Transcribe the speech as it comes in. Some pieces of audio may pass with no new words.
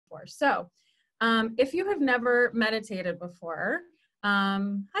before. So if you have never meditated before,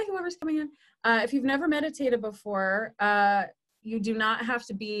 hi, whoever's coming in. If you've never meditated before, you do not have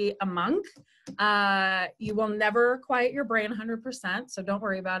to be a monk. You will never quiet your brain 100%, so don't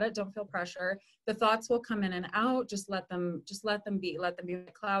worry about it. Don't feel pressure. The thoughts will come in and out. Just let them be. Let them be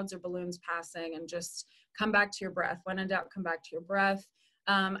like clouds or balloons passing, and just come back to your breath. When in doubt, come back to your breath.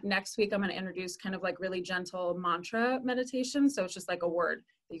 Next week, I'm going to introduce kind of like really gentle mantra meditation. So it's just like a word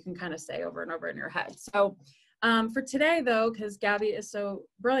that you can kind of say over and over in your head. So for today, though, because Gabby is so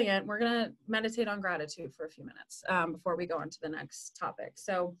brilliant, we're going to meditate on gratitude for a few minutes before we go on to the next topic.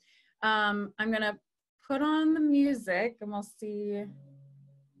 So I'm going to put on the music and we'll see.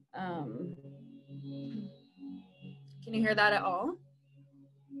 Can you hear that at all?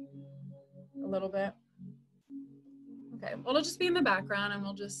 A little bit? Okay, well, it'll just be in the background and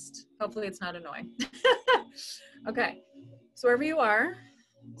we'll just, hopefully it's not annoying. Okay, so wherever you are,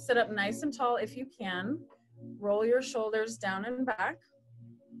 sit up nice and tall if you can. Roll your shoulders down and back.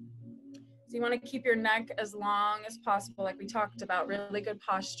 So you want to keep your neck as long as possible, like we talked about, really good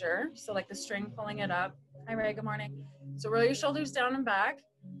posture. So like the string pulling it up. Hi, Ray, good morning. So roll your shoulders down and back.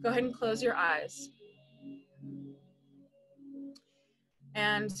 Go ahead and close your eyes.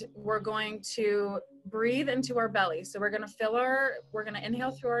 And we're going to breathe into our belly. So we're going to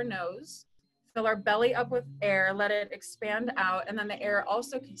inhale through our nose, fill our belly up with air, let it expand out. And then the air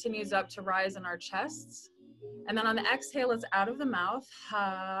also continues up to rise in our chests. And then on the exhale, it's out of the mouth.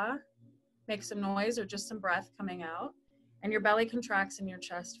 Ha. Make some noise or just some breath coming out. And your belly contracts and your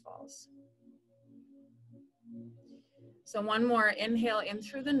chest falls. So one more. Inhale in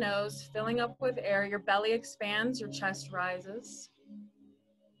through the nose, filling up with air. Your belly expands, your chest rises.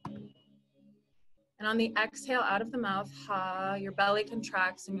 And on the exhale out of the mouth, ha, your belly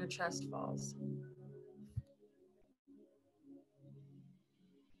contracts and your chest falls.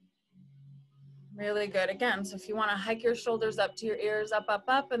 Really good. Again, so if you want to hike your shoulders up to your ears, up, up,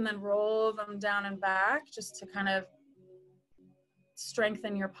 up, and then roll them down and back, just to kind of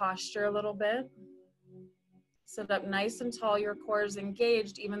strengthen your posture a little bit. Sit up nice and tall. Your core is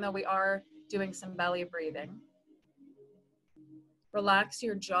engaged, even though we are doing some belly breathing. Relax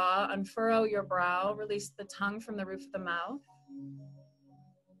your jaw, unfurrow your brow, release the tongue from the roof of the mouth.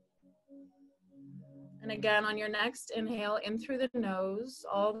 And again, on your next inhale, in through the nose,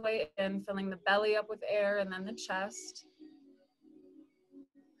 all the way in, filling the belly up with air and then the chest.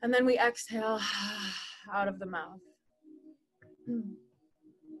 And then we exhale out of the mouth.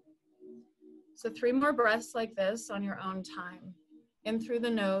 So 3 more breaths like this on your own time. In through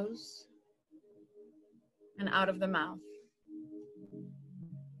the nose and out of the mouth.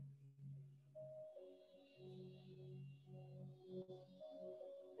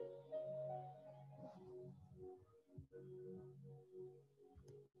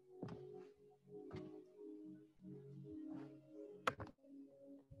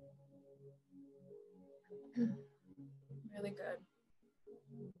 Really good.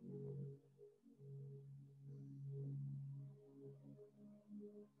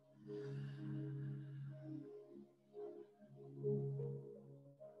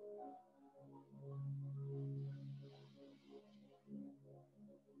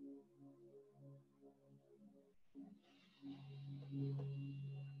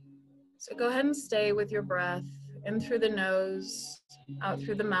 So go ahead and stay with your breath, in through the nose, out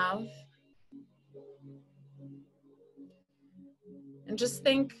through the mouth. And just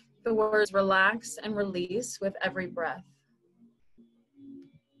think the words relax and release with every breath.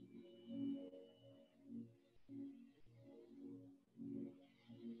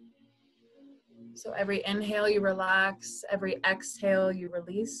 So every inhale you relax, every exhale you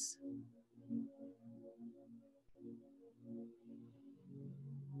release.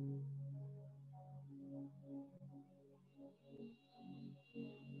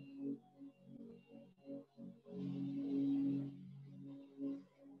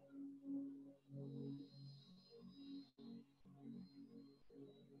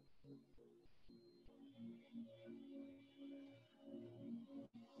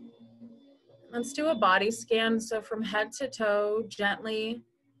 Let's do a body scan. So from head to toe, gently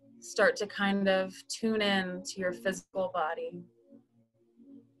start to kind of tune in to your physical body.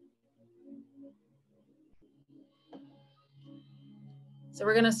 So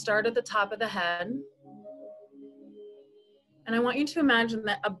we're going to start at the top of the head. And I want you to imagine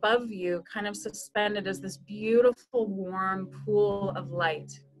that above you, kind of suspended, is this beautiful, warm pool of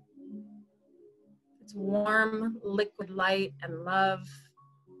light. It's warm, liquid light and love.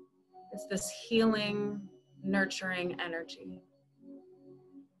 It's this healing, nurturing energy.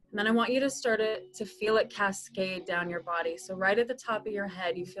 And then I want you to start to feel it cascade down your body. So right at the top of your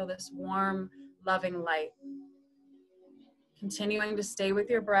head, you feel this warm, loving light. Continuing to stay with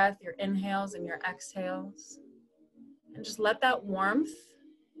your breath, your inhales and your exhales. And just let that warmth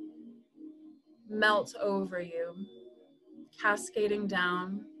melt over you, cascading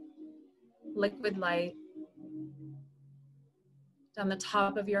down, liquid light, down the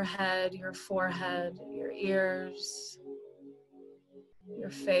top of your head, your forehead, your ears, your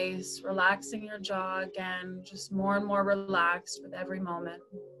face, relaxing your jaw again, just more and more relaxed with every moment.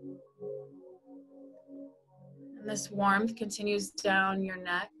 And this warmth continues down your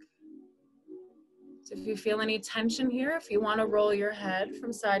neck. So if you feel any tension here, if you want to roll your head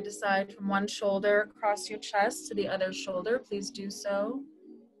from side to side, from one shoulder across your chest to the other shoulder, please do so.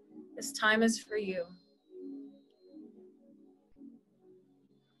 This time is for you.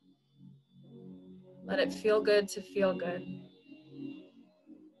 Let it feel good to feel good.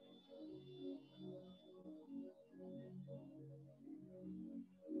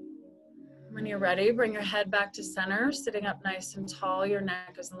 When you're ready, bring your head back to center, sitting up nice and tall. Your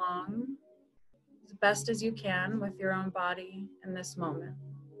neck is long, as best as you can with your own body in this moment.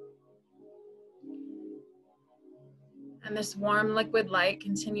 And this warm liquid light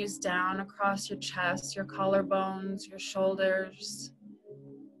continues down across your chest, your collarbones, your shoulders,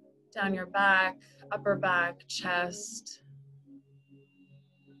 down your back, upper back, chest,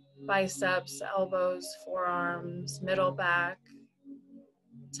 biceps, elbows, forearms, middle back,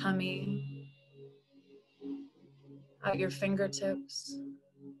 tummy, out your fingertips.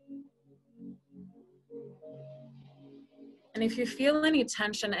 And if you feel any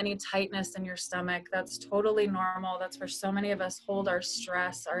tension, any tightness in your stomach, that's totally normal. That's where so many of us hold our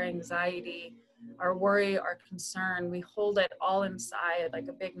stress, our anxiety, our worry, our concern. We hold it all inside like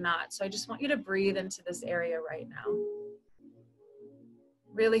a big knot. So I just want you to breathe into this area right now.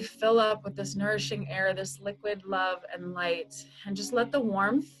 Really fill up with this nourishing air, this liquid love and light, and just let the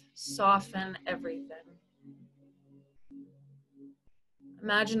warmth soften everything.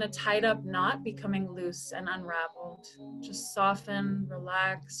 Imagine a tied up knot becoming loose and unraveled. Just soften,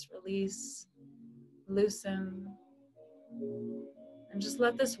 relax, release, loosen, and just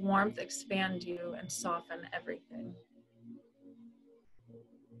let this warmth expand you and soften everything.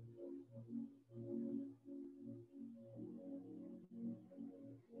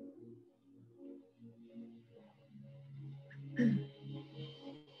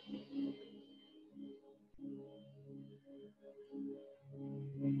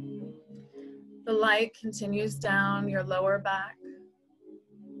 The light continues down your lower back,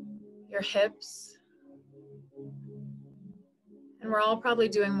 your hips, and we're all probably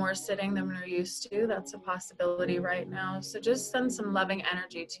doing more sitting than we're used to. That's a possibility right now. So just send some loving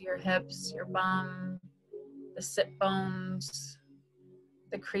energy to your hips, your bum, the sit bones,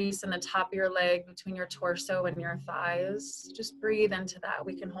 the crease in the top of your leg between your torso and your thighs. Just breathe into that.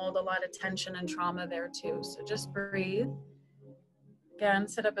 We can hold a lot of tension and trauma there too. So just breathe. Again,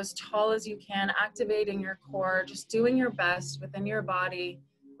 sit up as tall as you can, activating your core, just doing your best within your body,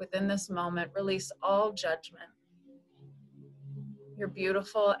 within this moment. Release all judgment. You're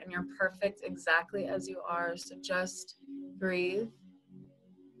beautiful and you're perfect exactly as you are. So just breathe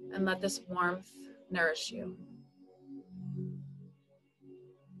and let this warmth nourish you.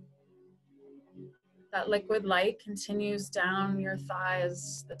 That liquid light continues down your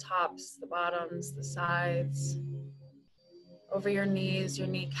thighs, the tops, the bottoms, the sides, over your knees, your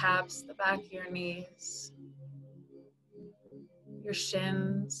kneecaps, the back of your knees, your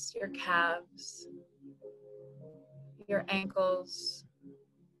shins, your calves, your ankles,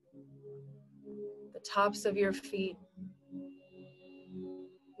 the tops of your feet,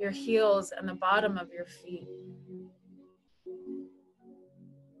 your heels and the bottom of your feet,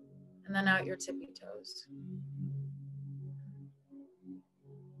 and then out your tippy toes.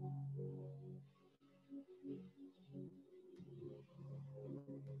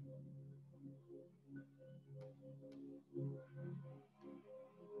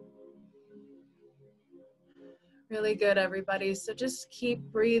 Really good, everybody. So just keep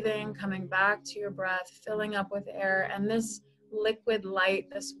breathing, coming back to your breath, filling up with air, and this liquid light,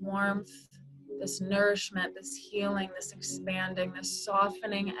 this warmth, this nourishment, this healing, this expanding, this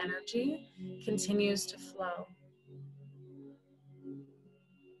softening energy continues to flow.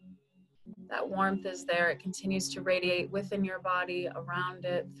 That warmth is there. It continues to radiate within your body, around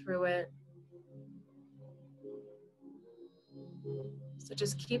it, through it. So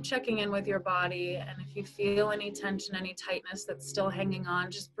just keep checking in with your body, and if you feel any tension, any tightness that's still hanging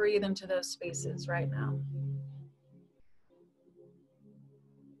on, just breathe into those spaces right now.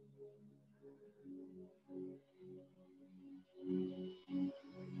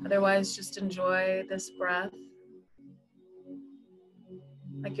 Otherwise, just enjoy this breath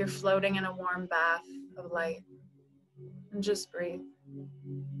like you're floating in a warm bath of light, and just breathe.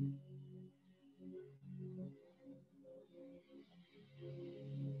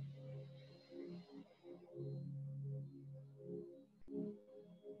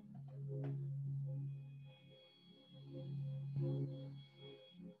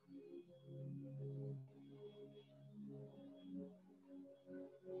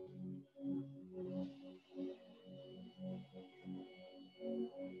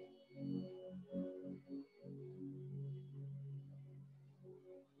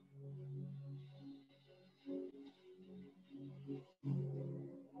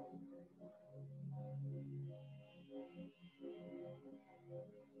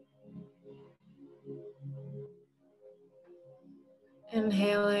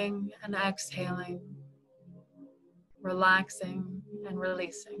 Inhaling and exhaling, relaxing and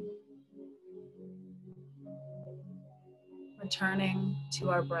releasing, returning to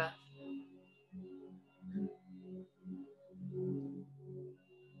our breath.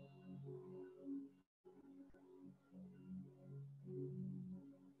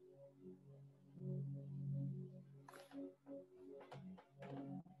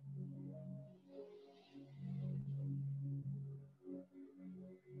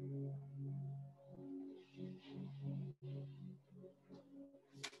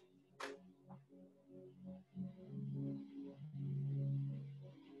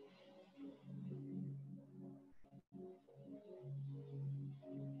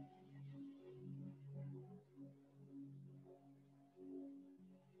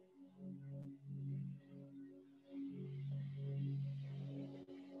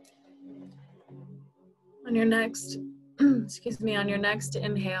 On your next, on your next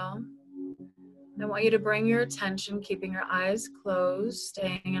inhale, I want you to bring your attention, keeping your eyes closed,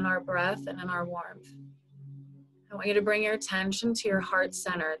 staying in our breath and in our warmth. I want you to bring your attention to your heart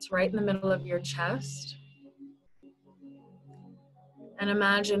center. It's right in the middle of your chest. And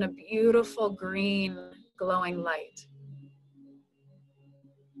imagine a beautiful green glowing light.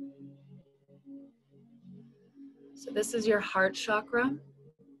 So this is your heart chakra.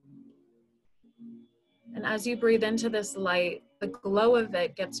 And as you breathe into this light, the glow of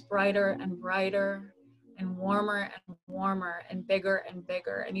it gets brighter and brighter and warmer and bigger and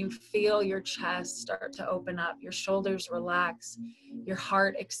bigger. And you feel your chest start to open up, your shoulders relax, your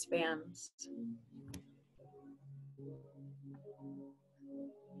heart expands.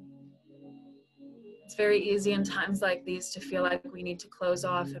 It's very easy in times like these to feel like we need to close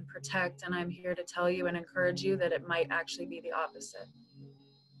off and protect. And I'm here to tell you and encourage you that it might actually be the opposite.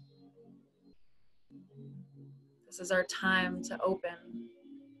 This is our time to open,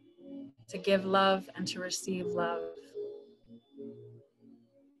 to give love and to receive love.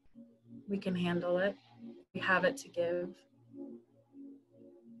 We can handle it. We have it to give.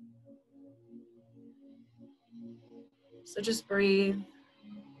 So just breathe,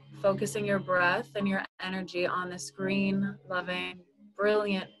 focusing your breath and your energy on this green, loving,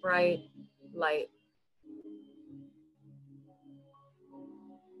 brilliant, bright light.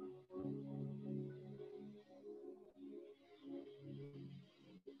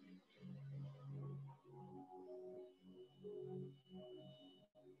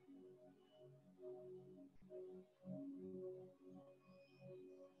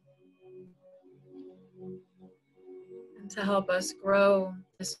 And to help us grow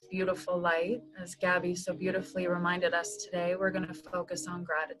this beautiful light, as Gabby so beautifully reminded us today, we're going to focus on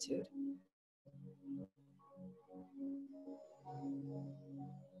gratitude.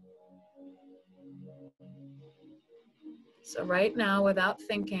 So right now, without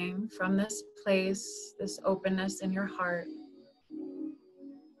thinking, from this place, this openness in your heart,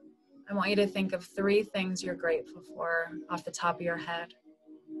 I want you to think of 3 things you're grateful for off the top of your head.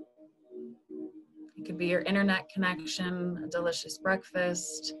 It could be your internet connection, a delicious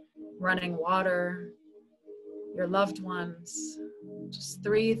breakfast, running water, your loved ones. Just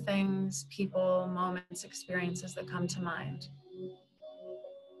 3 things, people, moments, experiences that come to mind.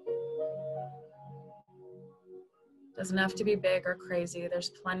 Doesn't have to be big or crazy. There's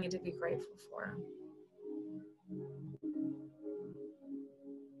plenty to be grateful for.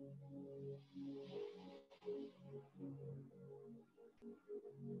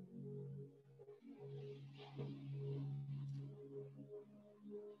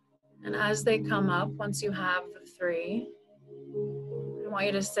 And as they come up, once you have the 3, I want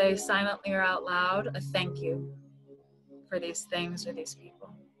you to say silently or out loud a thank you for these things or these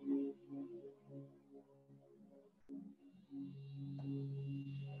people.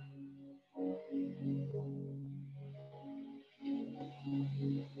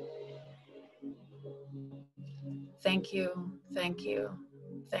 thank you, thank you,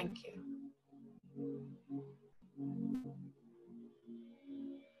 thank you.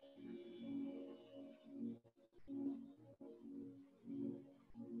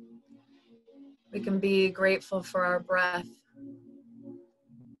 We can be grateful for our breath,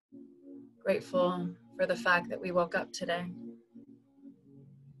 grateful for the fact that we woke up today,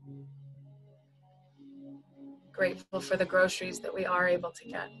 grateful for the groceries that we are able to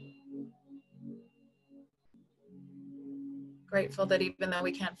get, grateful that even though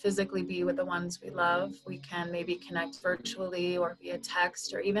we can't physically be with the ones we love, we can maybe connect virtually or via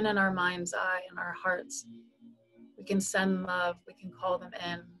text or even in our mind's eye and our hearts. We can send love, we can call them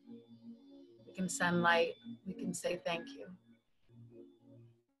in, we can send light, we can say thank you.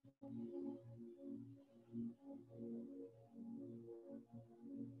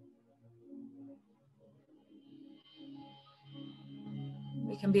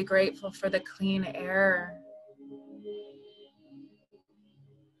 We can be grateful for the clean air.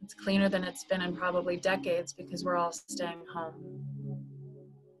 It's cleaner than it's been in probably decades because we're all staying home.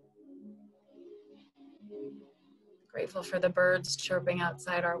 Grateful for the birds chirping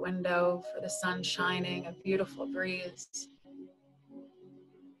outside our window, for the sun shining, a beautiful breeze.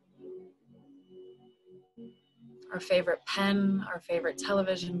 Our favorite pen, our favorite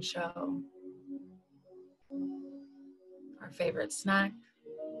television show, our favorite snack.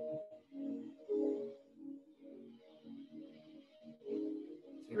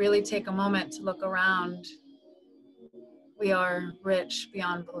 If you really take a moment to look around, we are rich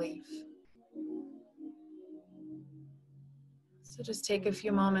beyond belief. So just take a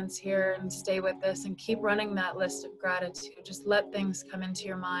few moments here and stay with this and keep running that list of gratitude. Just let things come into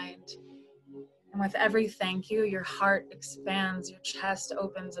your mind. And with every thank you, your heart expands, your chest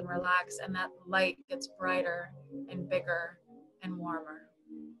opens and relaxes, and that light gets brighter and bigger and warmer.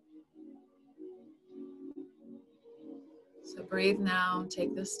 So breathe now,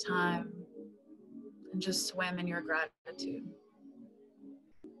 take this time, and just swim in your gratitude.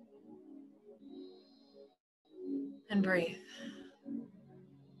 And breathe.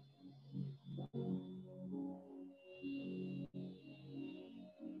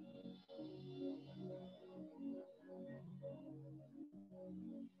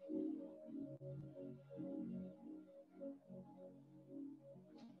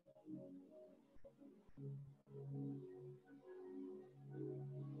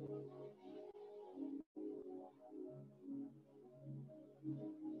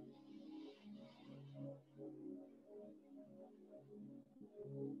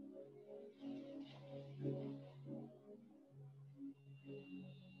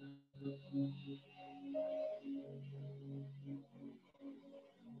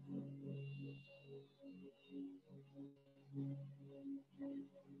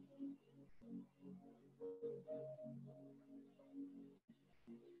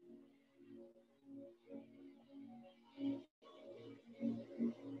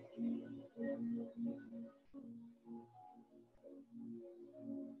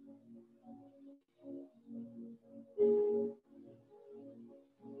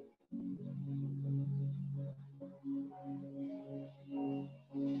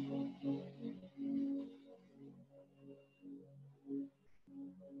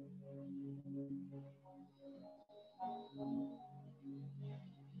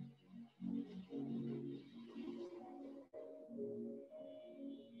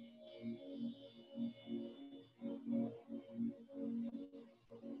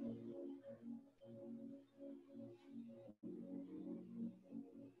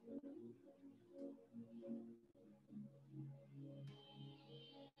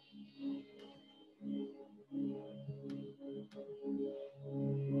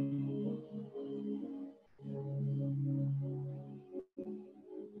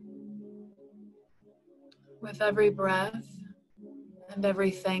 With every breath and every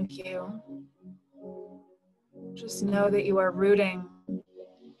thank you, just know that you are rooting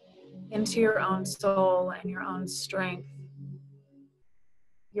into your own soul and your own strength,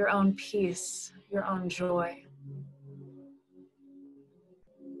 your own peace, your own joy.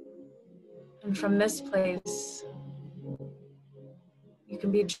 And from this place, you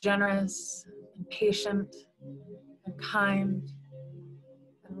can be generous and patient and kind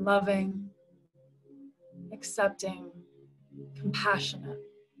and loving, accepting, compassionate,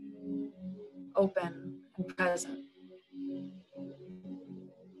 open, and present.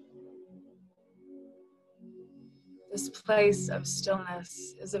 This place of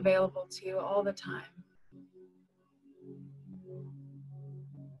stillness is available to you all the time.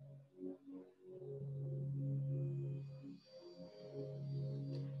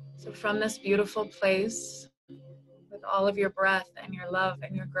 So from this beautiful place, with all of your breath and your love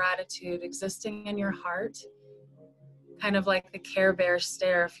and your gratitude existing in your heart, kind of like the Care Bear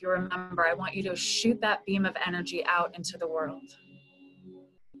stare. If you remember, I want you to shoot that beam of energy out into the world.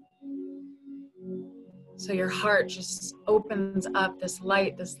 So your heart just opens up, this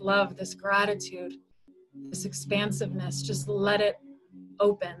light, this love, this gratitude, this expansiveness. Just let it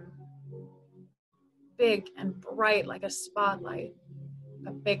open. Big and bright like a spotlight,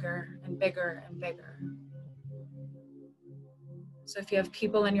 but bigger and bigger and bigger. So if you have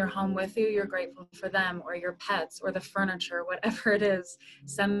people in your home with you, you're grateful for them, or your pets, or the furniture, whatever it is,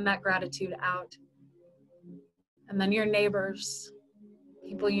 send that gratitude out. And then your neighbors,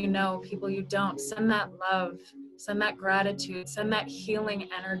 people you know, people you don't, send that love, send that gratitude, send that healing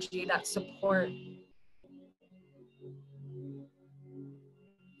energy, that support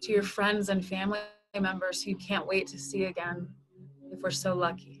to your friends and family members who you can't wait to see again, if we're so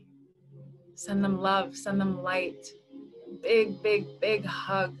lucky. Send them love, send them light. Big, big, big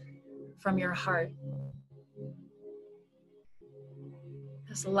hug from your heart.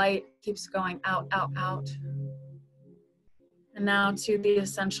 This light keeps going out, out, out. And now to the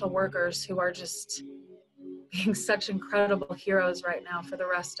essential workers who are just being such incredible heroes right now for the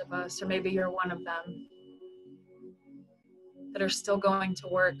rest of us, or maybe you're one of them, that are still going to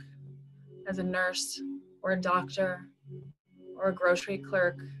work as a nurse or a doctor or a grocery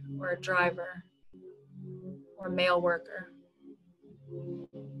clerk or a driver or a mail worker.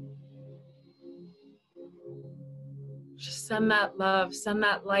 Just send that love, send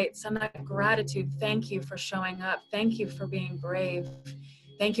that light, send that gratitude. Thank you for showing up. Thank you for being brave.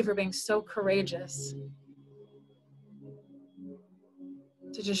 Thank you for being so courageous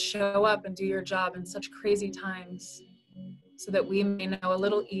to just show up and do your job in such crazy times, so that we may know a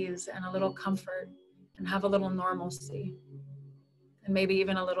little ease and a little comfort and have a little normalcy and maybe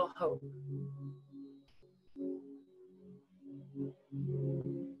even a little hope.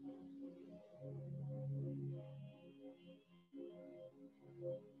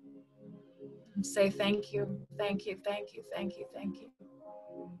 And say thank you, thank you, thank you, thank you, thank you.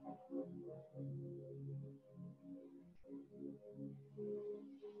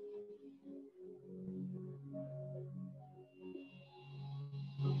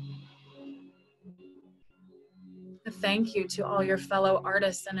 A thank you to all your fellow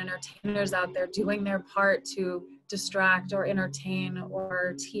artists and entertainers out there doing their part to distract or entertain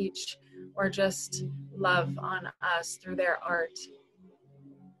or teach or just love on us through their art.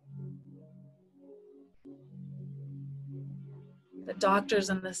 The doctors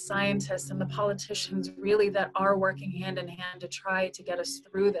and the scientists and the politicians really that are working hand in hand to try to get us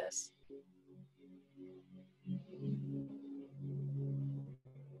through this.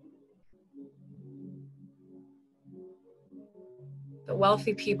 The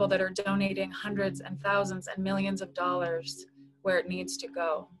wealthy people that are donating hundreds and thousands and millions of dollars where it needs to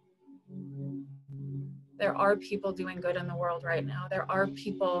go. There are people doing good in the world right now. There are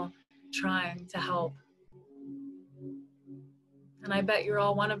people trying to help. And I bet you're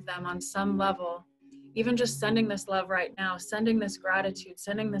all one of them on some level. Even just sending this love right now, sending this gratitude,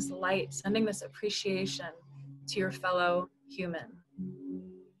 sending this light, sending this appreciation to your fellow human.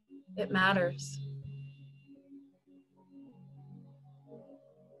 It matters.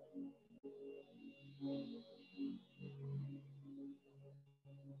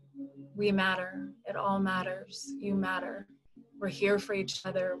 We matter. It all matters. You matter. We're here for each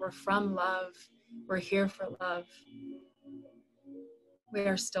other. We're from love. We're here for love. We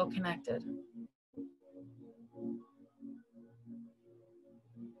are still connected.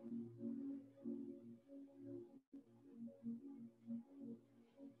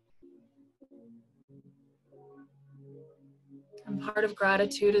 And part of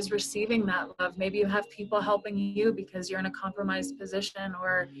gratitude is receiving that love. Maybe you have people helping you because you're in a compromised position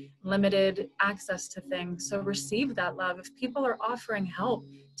or limited access to things. So receive that love. If people are offering help,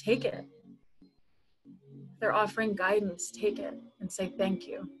 take it. If they're offering guidance, take it and say thank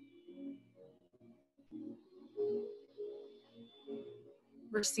you.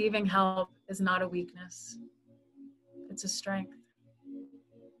 Receiving help is not a weakness. It's a strength.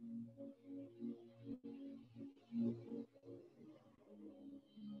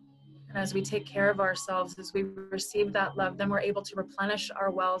 And as we take care of ourselves, as we receive that love, then we're able to replenish our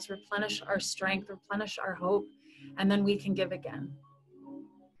wells, replenish our strength, replenish our hope, and then we can give again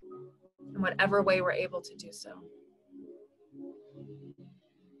in whatever way we're able to do so.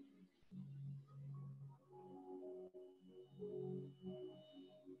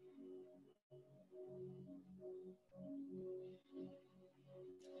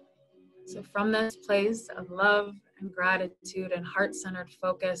 So from this place of love and gratitude and heart-centered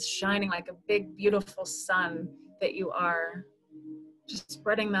focus, shining like a big, beautiful sun that you are. Just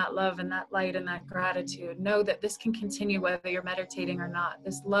spreading that love and that light and that gratitude. Know that this can continue whether you're meditating or not.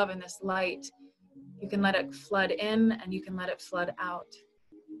 This love and this light, you can let it flood in and you can let it flood out.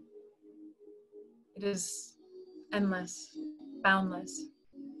 It is endless, boundless,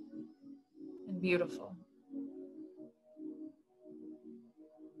 and beautiful.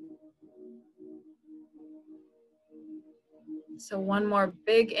 So one more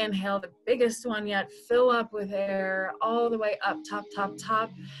big inhale, the biggest one yet. Fill up with air all the way up, top, top,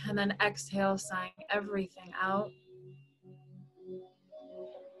 top. And then exhale, sighing everything out.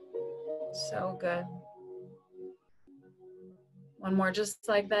 So good. One more just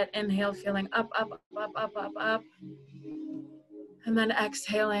like that. Inhale, feeling up, up, up, up, up, up, up. And then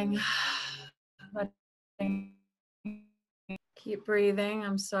exhaling. Keep breathing.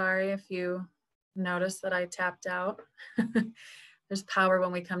 I'm sorry if you notice that I tapped out. There's power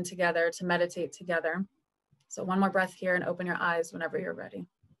when we come together to meditate together. So one more breath here and open your eyes whenever you're ready.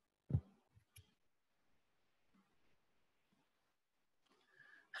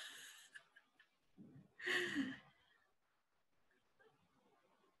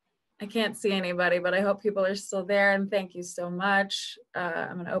 I can't see anybody, but I hope people are still there, and thank you so much.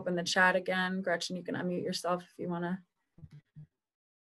 I'm going to open the chat again. Gretchen, you can unmute yourself if you want to